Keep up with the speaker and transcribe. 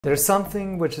There's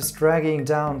something which is dragging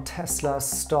down Tesla's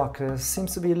stock. There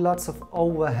seems to be lots of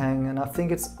overhang, and I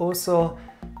think it's also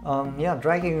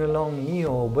dragging along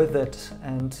NIO with it.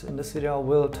 And in this video I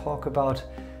will talk about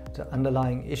the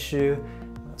underlying issue.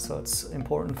 So it's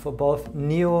important for both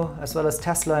NIO as well as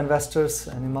Tesla investors,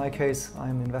 and in my case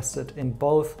I'm invested in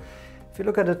both. If you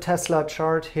look at the Tesla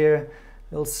chart here,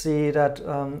 you'll see that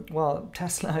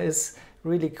Tesla is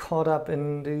really caught up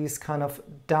in these kind of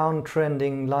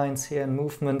downtrending lines here and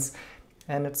movements,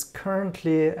 and it's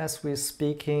currently, as we're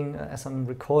speaking, as I'm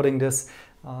recording this,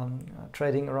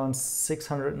 trading around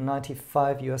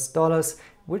 $695,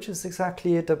 which is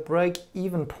exactly the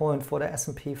break-even point for the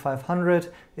S&P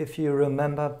 500. If you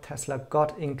remember, Tesla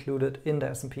got included in the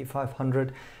S&P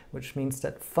 500, which means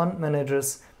that fund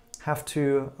managers have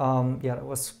to, that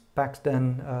was back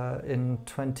then in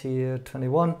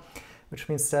 2021, which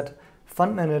means that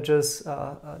fund managers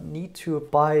need to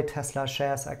buy Tesla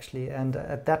shares actually, and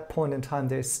at that point in time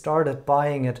they started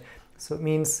buying it. So it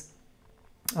means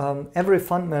every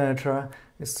fund manager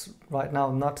is right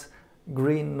now not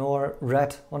green nor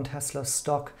red on Tesla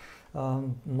stock,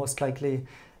 most likely.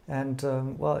 And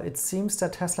it seems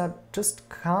that Tesla just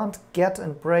can't get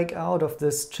and break out of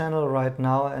this channel right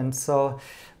now, and so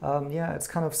it's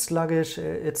kind of sluggish.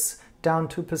 It's down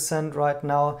 2% right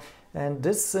now. And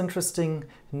this is interesting,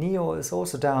 NIO is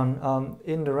also down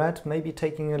in the red, maybe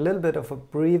taking a little bit of a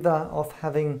breather of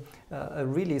having a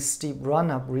really steep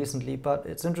run up recently. But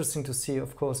it's interesting to see,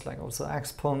 of course, like also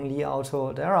Xpeng, Li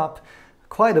Auto, they're up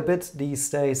quite a bit these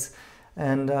days.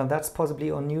 And that's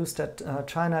possibly on news that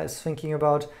China is thinking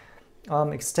about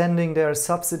extending their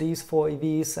subsidies for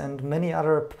EVs and many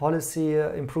other policy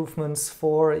improvements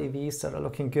for EVs that are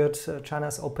looking good.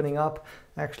 China's opening up.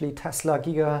 Actually, Tesla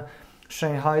Giga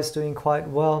Shanghai is doing quite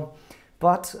well,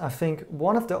 but I think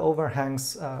one of the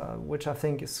overhangs which I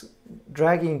think is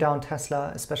dragging down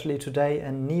Tesla, especially today,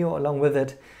 and NIO along with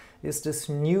it, is this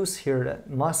news here that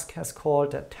Musk has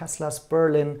called that Tesla's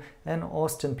Berlin and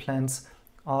Austin plants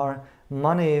are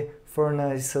money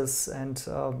furnaces, and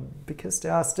because they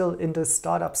are still in the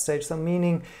startup stage, so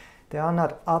meaning they are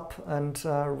not up and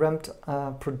ramped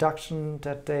production,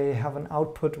 that they have an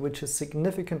output which is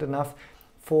significant enough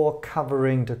for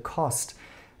covering the cost.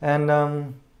 And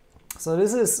so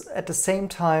this is at the same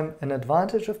time an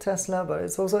advantage of Tesla, but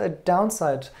it's also a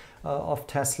downside of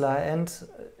Tesla. And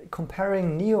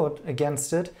comparing NIO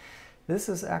against it, this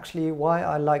is actually why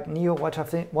I like NIO,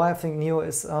 why I think NIO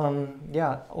is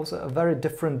also a very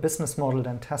different business model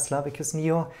than Tesla, because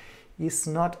NIO is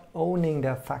not owning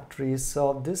their factories.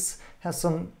 So this has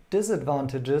some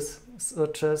disadvantages,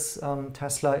 such as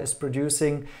Tesla is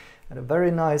producing at a very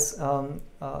nice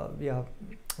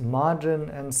margin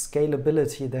and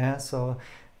scalability there. So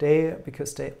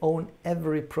because they own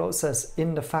every process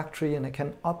in the factory and they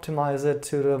can optimize it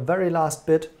to the very last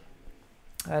bit,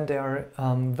 and they are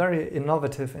very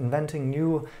innovative, inventing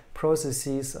new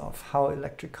processes of how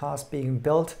electric cars being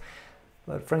built,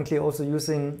 but frankly also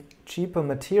using cheaper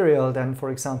material than,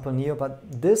 for example, NIO.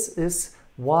 But this is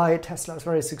why Tesla is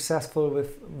very successful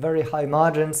with very high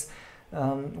margins,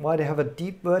 why they have a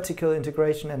deep vertical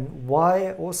integration, and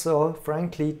why also,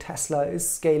 frankly, Tesla is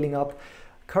scaling up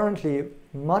currently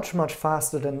much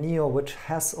faster than NIO, which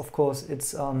has, of course,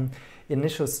 its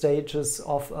initial stages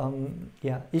of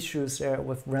issues there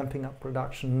with ramping up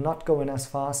production, not going as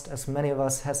fast as many of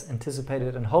us has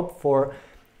anticipated and hoped for.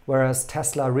 Whereas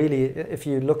Tesla really, if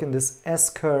you look in this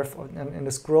S-curve, in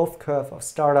this growth curve of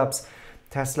startups,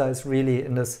 Tesla is really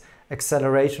in this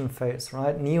acceleration phase,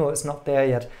 right? NIO is not there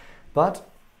yet. But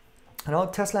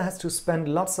Tesla has to spend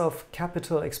lots of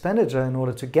capital expenditure in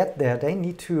order to get there. They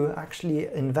need to actually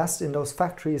invest in those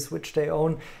factories which they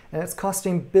own, and it's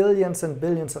costing billions and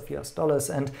billions of US dollars.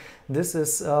 And this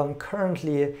is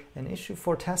currently an issue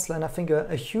for Tesla, and I think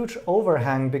a huge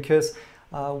overhang, because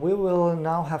we will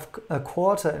now have a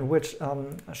quarter in which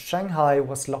Shanghai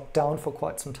was locked down for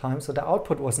quite some time, so the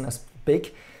output wasn't as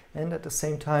big. And at the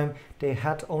same time, they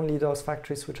had only those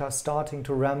factories which are starting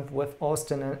to ramp with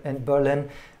Austin and Berlin,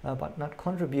 but not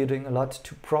contributing a lot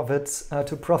to profits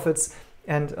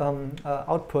and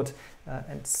output.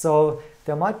 And so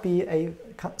there might be a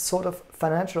sort of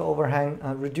financial overhang,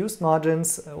 reduced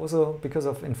margins, also because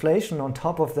of inflation on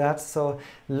top of that. So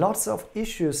lots of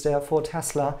issues there for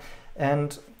Tesla.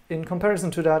 And in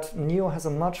comparison to that, NIO has a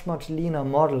much leaner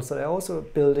model. So they're also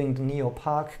building the NIO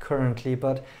Park currently,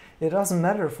 but it doesn't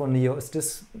matter for NIO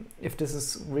if this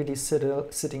is really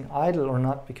sitting idle or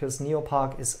not, because NIO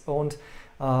Park is owned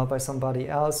by somebody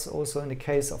else. Also in the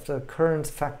case of the current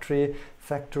factory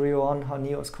 1, how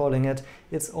NIO is calling it,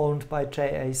 it's owned by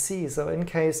JAC. So in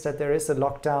case that there is a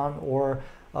lockdown or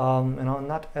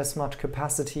not as much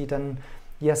capacity, then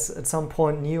yes, at some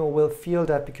point NIO will feel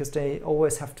that, because they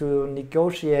always have to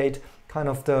negotiate kind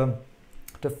of the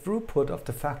throughput of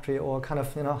the factory, or kind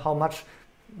of, how much,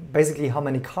 basically how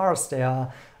many cars they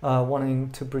are wanting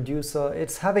to produce. So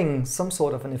it's having some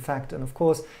sort of an effect, and of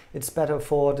course it's better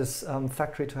for this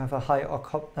factory to have a high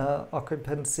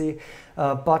occupancy,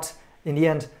 but in the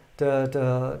end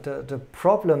the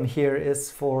problem here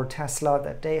is for Tesla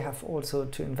that they have also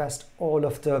to invest all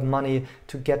of the money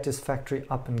to get this factory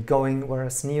up and going,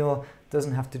 whereas NIO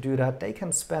doesn't have to do that. They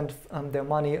can spend their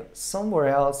money somewhere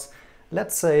else,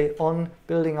 let's say on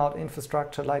building out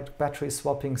infrastructure like battery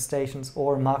swapping stations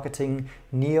or marketing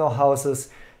NIO houses.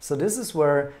 So this is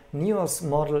where NIO's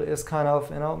model is kind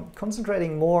of,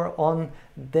 concentrating more on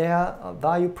their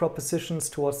value propositions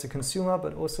towards the consumer,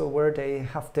 but also where they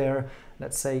have their,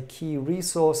 let's say, key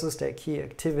resources, their key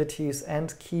activities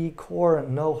and key core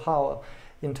know-how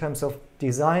in terms of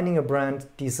designing a brand,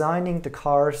 designing the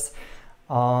cars,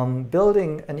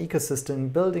 building an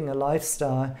ecosystem, building a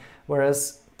lifestyle,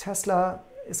 whereas Tesla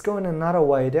is going another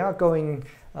way. They are going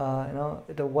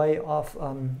the way of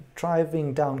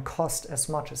driving down cost as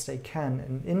much as they can.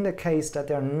 And in the case that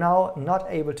they're now not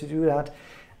able to do that,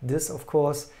 this of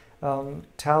course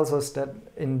tells us that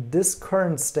in this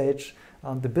current stage,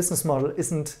 the business model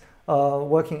isn't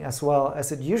working as well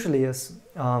as it usually is.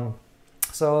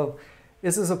 So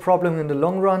is this a problem in the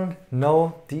long run?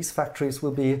 No, these factories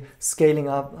will be scaling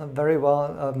up very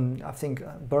well. I think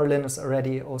Berlin is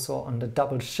already also on the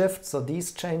double shift, so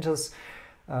these changes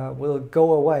will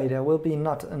go away. There will be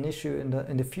not an issue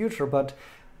in the future, but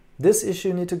this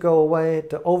issue need to go away.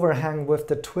 The overhang with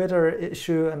the Twitter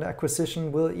issue and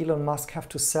acquisition, will Elon Musk have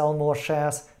to sell more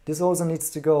shares? This also needs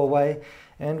to go away,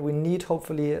 and we need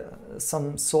hopefully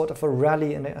some sort of a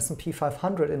rally in the S&P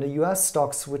 500 in the US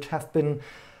stocks, which have been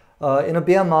in a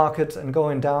bear market and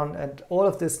going down, and all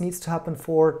of this needs to happen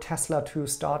for Tesla to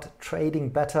start trading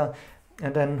better,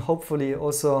 and then hopefully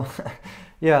also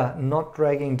not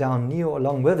dragging down NIO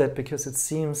along with it, because it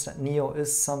seems that NIO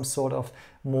is some sort of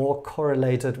more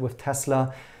correlated with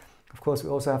Tesla. Of course, we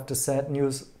also have the sad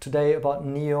news today about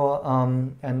NIO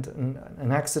and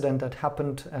an accident that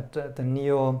happened at the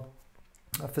NIO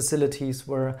facilities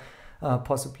where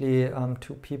possibly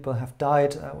 2 people have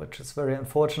died, which is very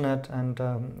unfortunate, and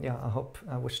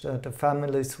I wish the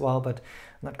families well, but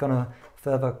I'm not gonna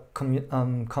further comment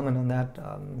on that.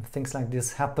 Things like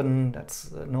this happen,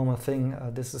 that's a normal thing.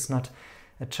 This is not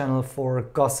a channel for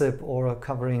gossip or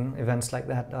covering events like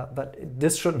that, but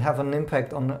this shouldn't have an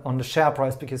impact on the share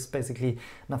price, because basically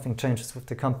nothing changes with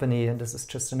the company and this is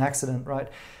just an accident, right?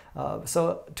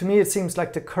 So to me it seems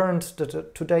like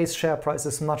today's share price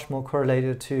is much more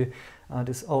correlated to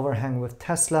this overhang with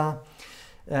Tesla.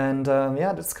 And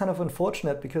that's kind of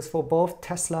unfortunate, because for both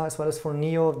Tesla as well as for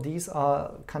NIO, these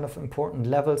are kind of important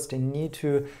levels. They need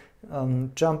to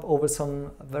jump over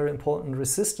some very important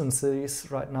resistances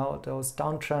right now, those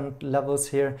downtrend levels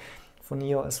here for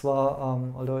NIO as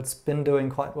well, although it's been doing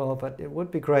quite well, but it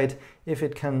would be great if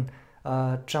it can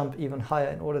jump even higher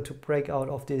in order to break out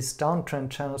of these downtrend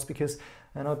channels, because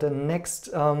the next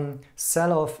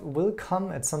sell-off will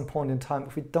come at some point in time.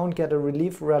 If we don't get a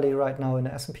relief rally right now in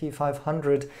the S&P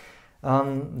 500,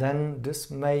 then this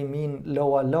may mean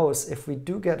lower lows. If we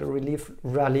do get a relief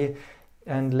rally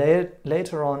and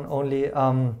later on only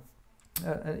and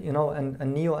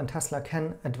NIO and Tesla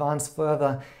can advance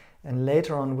further, and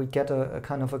later on we get a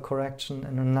kind of a correction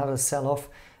and another sell-off,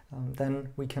 then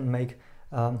we can make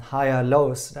higher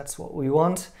lows. That's what we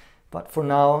want. But for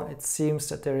now, it seems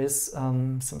that there is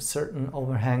some certain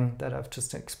overhang that I've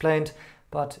just explained,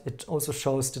 but it also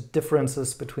shows the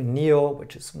differences between NIO,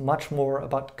 which is much more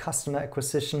about customer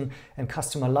acquisition and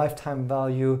customer lifetime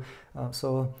value.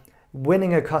 So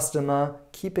winning a customer,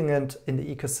 keeping it in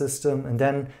the ecosystem, and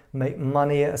then make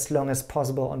money as long as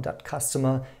possible on that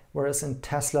customer. Whereas in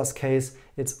Tesla's case,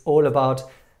 it's all about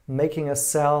making a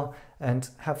sell and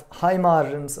have high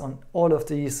margins on all of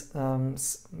these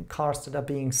cars that are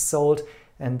being sold,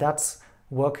 and that's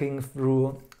working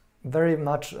through very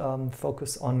much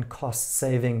focus on cost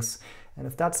savings. And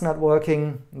if that's not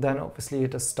working, then obviously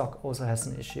the stock also has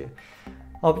an issue.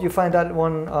 Hope you find that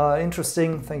one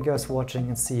interesting. Thank you guys for watching,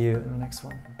 and see you in the next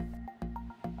one.